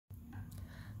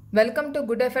Welcome to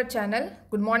Good Effort channel.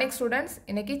 Good morning students.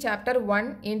 இன்னைக்கு chapter 1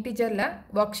 integerல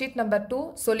worksheet number 2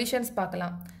 solutions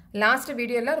பார்க்கலாம். Last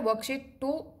videoல worksheet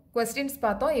 2 questions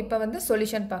பார்த்தோம். இப்போ வந்து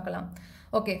solution பார்க்கலாம்.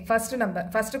 Okay, first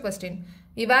question.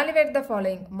 Evaluate the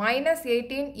following. Minus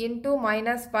 18 into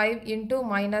minus 5 into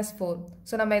minus 4.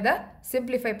 So நம்ம இதை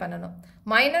simplify பண்ணணும்.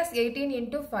 Minus 18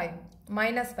 into 5.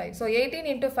 Minus 5. So 18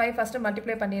 into 5 first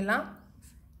multiply பண்ணிடலாம்.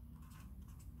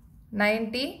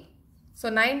 90. So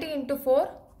 90 into 4.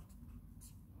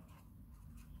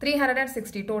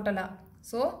 360 total.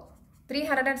 So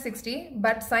 360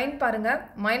 but sign parunga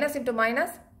minus into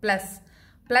minus plus.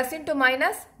 Plus into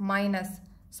minus minus.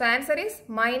 So answer is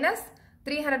minus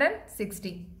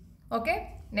 360. Okay.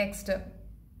 Next.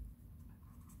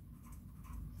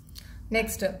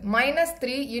 Minus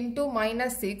 3 into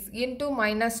minus 6 into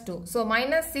minus 2. So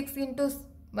minus 6 into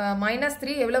minus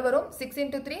 3 evlo varum? 6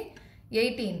 into 3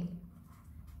 18.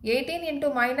 18 into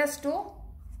minus 2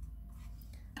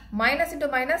 minus into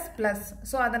minus plus.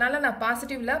 So அதனால நான்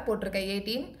பாசிட்டிவ்ல போட்டுருக்கேன்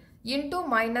 18 into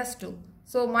minus 2.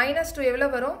 So minus 2 எவ்வளோ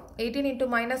வரும்? 18 into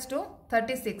minus 2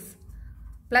 36.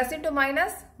 Plus into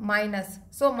minus minus.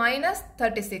 So minus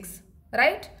 36.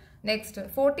 Right? Next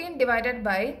 14 divided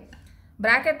by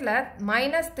bracketல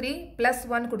minus 3 plus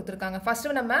 1 கொடுத்திருக்காங்க. First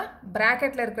நம்ம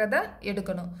bracketல இருக்கிறத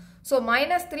எடுக்கணும். So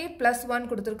minus 3 plus 1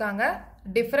 கொடுத்திருக்காங்க.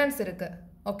 Difference இருக்கு.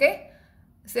 Okay?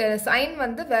 Sign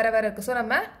வந்து வேற வேற இருக்கு. So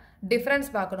நம்ம difference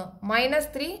பார்க்கணும். Minus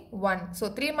 3, 1. So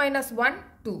 3 minus 1,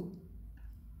 2.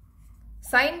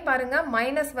 Sign பாருங்க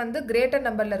minus வந்து greater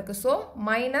numberல இருக்கு. So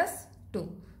minus 2.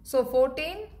 So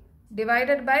 14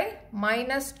 divided by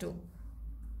minus 2.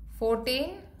 14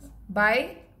 by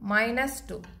minus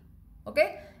 2. Okay.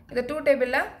 இந்த 2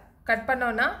 டேபிள்ல கட்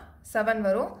பண்ணோம்னா 7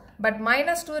 வரும். But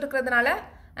minus 2 இருக்கிறதுனால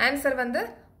answer வந்து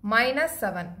minus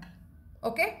 7.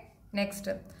 Okay. Next.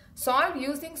 Solve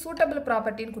using suitable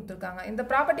property ன்னு கொடுத்திருக்காங்க. இந்த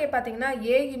ப்ராப்பர்ட்டியை பார்த்தீங்கன்னா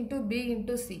A into B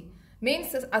into C means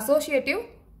associative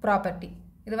property.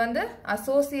 இது வந்து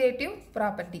associative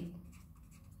property.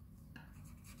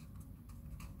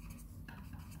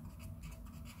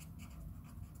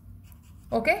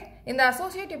 ஓகே, இந்த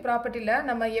associative propertyல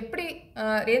நம்ம எப்படி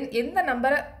எந்த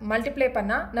நம்பரை மல்டிப்ளை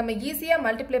பண்ணா நம்ம ஈஸியா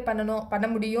மல்டிப்ளை பண்ண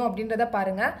முடியும் அப்படின்றத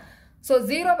பாருங்க. ஸோ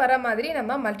 0 வர மாதிரி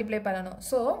நம்ம மல்டிப்ளை பண்ணணும்.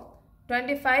 So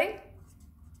 25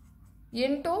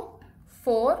 into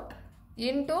 4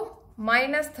 into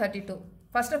minus 32.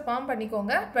 First form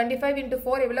பண்ணிக்கோங்க. 25 into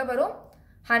 4 எவ்வளவு வரும்?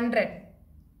 100.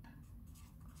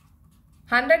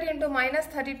 100 into minus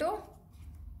 32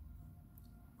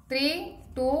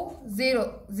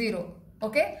 3200.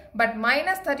 Okay, but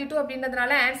minus 32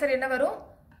 அப்படின்றதுனால answer என்ன வரும்?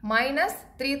 minus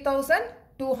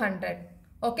 3200.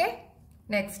 Okay,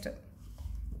 next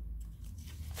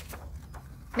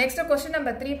question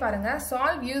number 3 பாருங்க.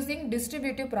 Solve using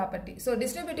distributive property. So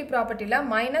distributive propertyல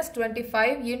minus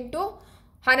 25 into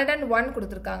 101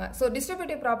 கொடுத்திருக்காங்க. So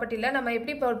distributive propertyல நம்ம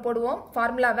எப்படி போடுவோம்?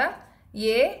 ஃபார்முலாவை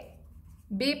A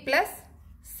B plus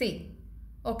C.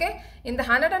 Okay, இந்த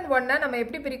 101 நம்ம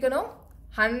எப்படி பிரிக்கணும்?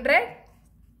 100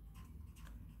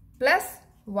 plus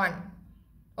 1.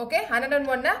 ஓகே,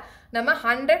 101 நம்ம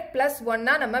 100 plus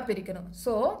 1 நம்ம பிரிக்கணும்.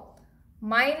 So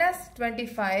minus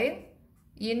 25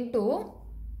 into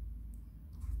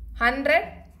 100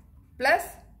 plus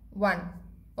 1.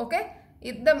 Okay,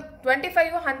 இந்த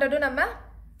 25 100 நம்ம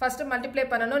first multiply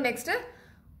பண்ணணும். next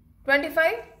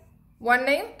 25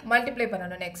 1 multiply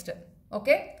பண்ணணும் next.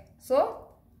 Okay, so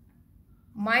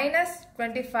minus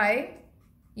 25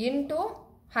 into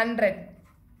 100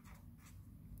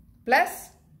 plus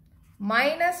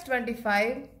minus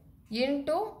 25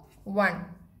 into 1.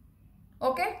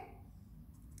 Okay,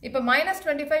 இப்போ minus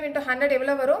 25 into 100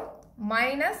 எவ்வளவு வரும்?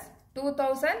 minus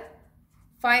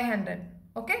 2500.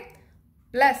 Okay,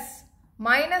 plus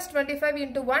minus 25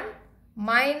 into 1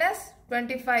 minus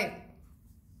 25.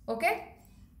 Okay,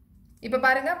 இப்போ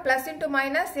பாருங்க plus into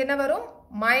minus என்ன வரும்?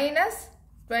 minus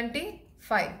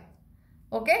 25.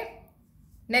 Okay,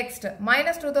 next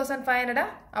minus 2500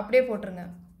 அப்படியே போட்டுருங்க.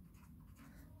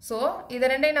 So இத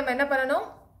ரெண்டையும் நம்ம என்ன பண்ணணும்?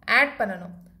 add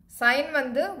பண்ணணும். sign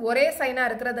வந்து ஒரே சைனா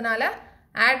இருக்கிறதுனால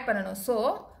add பண்ணணும். So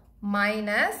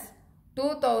minus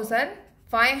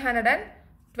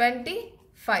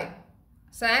 2525.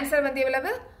 So answer வந்து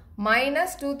எவ்வளவு?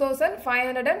 minus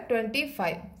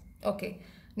 2525. Okay,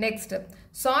 next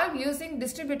solve using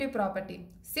distributive property.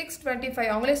 625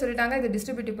 அவங்களே சொல்லிட்டாங்க இது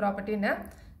distributive property ன்னு.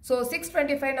 So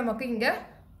 625 நமக்கு இங்க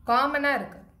காமனா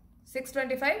இருக்கு.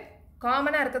 625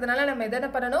 காமனா இருக்கிறதுனால நம்ம எதை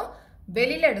பண்ணணும்?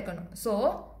 வெளியில எடுக்கணும். So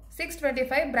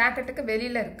 625 பிராக்கெட்டுக்கு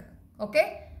வெளியில இருக்கு. ஓகே,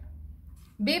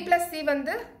 B plus C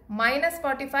வந்து minus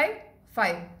 45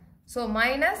 5. So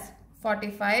minus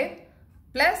 45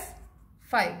 plus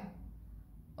 5.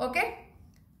 Okay.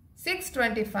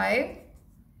 625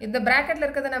 இந்த bracketல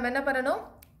இருக்கிறத நம்ம என்ன பண்ணணும்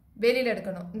வெளியில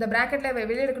எடுக்கணும் இந்த bracketல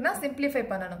வெளியில எடுக்கணும்னா simplify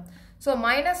பண்ணணும் so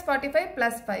minus 45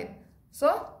 plus 5 so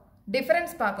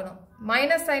difference பார்க்கணும்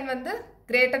minus sign வந்து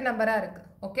greater number-ஆ இருக்கு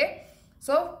okay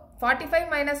so 45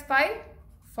 minus 5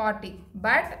 40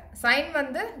 but sign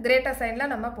வந்து greater sign-ல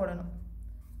நம்ம போடணும்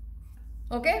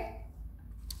okay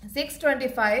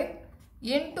 625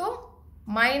 into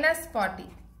minus 40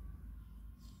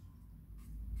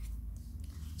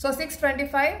 so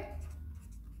 625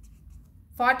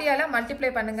 40 ஆல multiply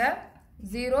பண்ணுங்க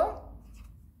 0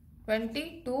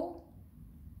 22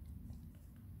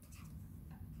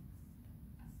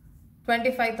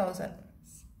 25,000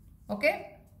 okay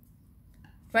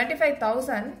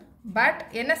 25,000 but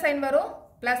என்ன sign வரும்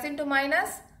plus into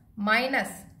minus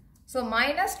minus so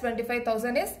minus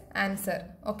 25,000 is answer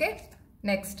okay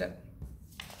next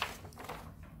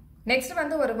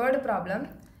வந்து ஒரு word problem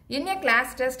in a class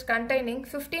test containing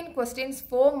 15 questions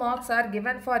 4 marks are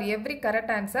given for every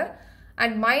correct answer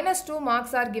and minus 2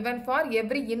 marks are given for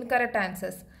every incorrect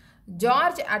answers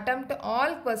George attempt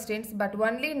all questions but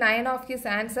only 9 of his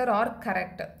answer are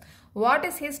correct what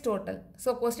is his total so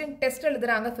question test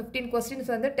எழுதுறாங்க 15 questions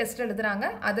வந்து test எழுதுறாங்க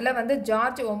அதுல வந்து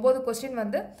George 9 question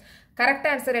வந்து correct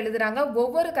answer எழுதுறாங்க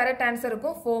ஒவ்வொரு correct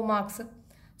answerக்கும் 4 marks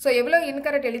so எவ்வளவு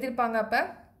incorrect எழுதிருப்பாங்க அப்ப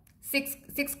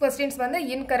 6 questions வந்து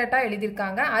incorrect-ஆ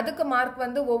எழுதிருக்காங்க அதுக்கு மார்க்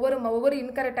வந்து ஒவ்வொரு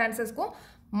incorrect answersக்கும்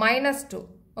 -2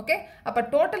 okay அப்ப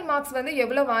total marks வந்து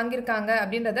எவ்வளவு வாங்கிருக்காங்க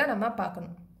அப்படின்றத நம்ம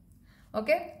பார்க்கணும்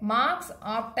okay marks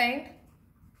obtained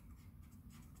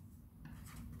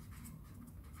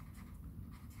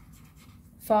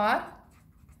for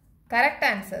correct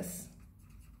answers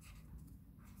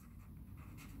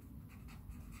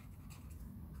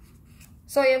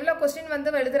so எவ்வளவு question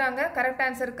வந்து எழுதுறாங்க correct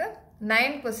answerக்கு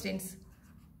 9 questions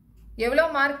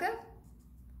எவ்வளவு mark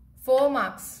 4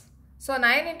 marks so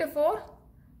 9 into 4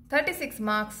 36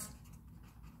 marks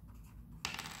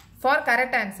for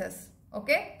correct answers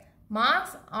okay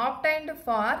marks obtained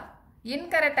for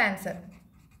incorrect answer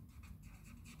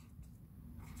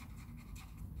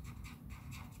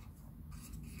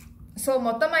so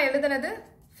மொத்தமா எழுதுனது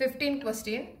 15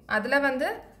 question அதுல வந்து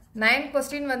 9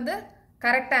 question வந்து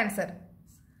correct answer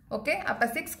okay அப்ப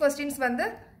 6 questions வந்து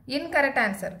incorrect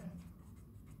answer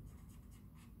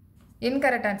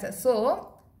so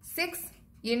 6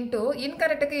 into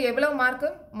incorrect க்கு எவ்வளவு மார்க்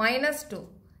 -2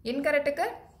 incorrect க்கு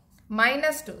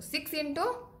 -2 6 into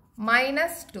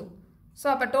 -2 so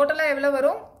அப்ப டோட்டலா எவ்வளவு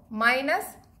வரும்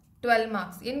 -12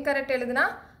 marks incorrect எழுதுனா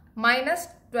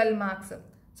 -12 marks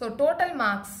so total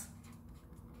marks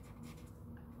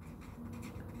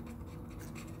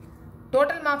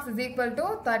is equal to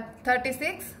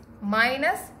 36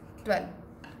 minus 12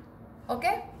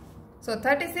 okay so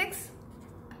 36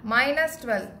 minus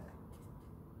 12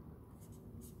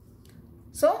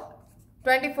 so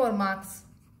 24 marks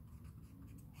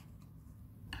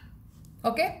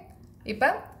okay இப்ப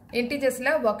integersல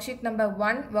worksheet number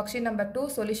 1 worksheet number 2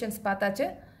 solutions பார்த்தாச்சு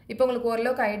இப்போ உங்களுக்கு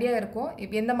ஓரளவுக்கு ஐடியா இருக்கும்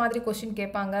எந்த மாதிரி क्वेश्चन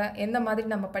கேட்பாங்க எந்த மாதிரி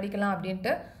நம்ம படிக்கலாம்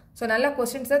அப்படினு சோ நல்ல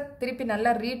क्वेश्चंस திருப்பி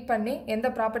நல்லா ரீட் பண்ணி எந்த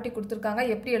ப்ராப்பர்ட்டி கொடுத்திருக்காங்க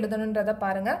எப்படி எழுதணும்ன்றத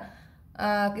பாருங்க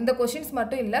இந்த क्वेश्चंस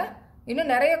மட்டும் இல்ல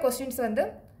இன்னும் நிறைய क्वेश्चंस வந்து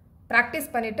பிராக்டீஸ்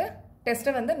பண்ணிட்டு டெஸ்ட்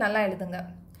வந்து நல்லா எழுதுங்க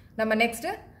நம்ம நெக்ஸ்ட்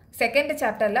செகண்ட்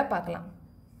சாப்டர்ல பார்க்கலாம்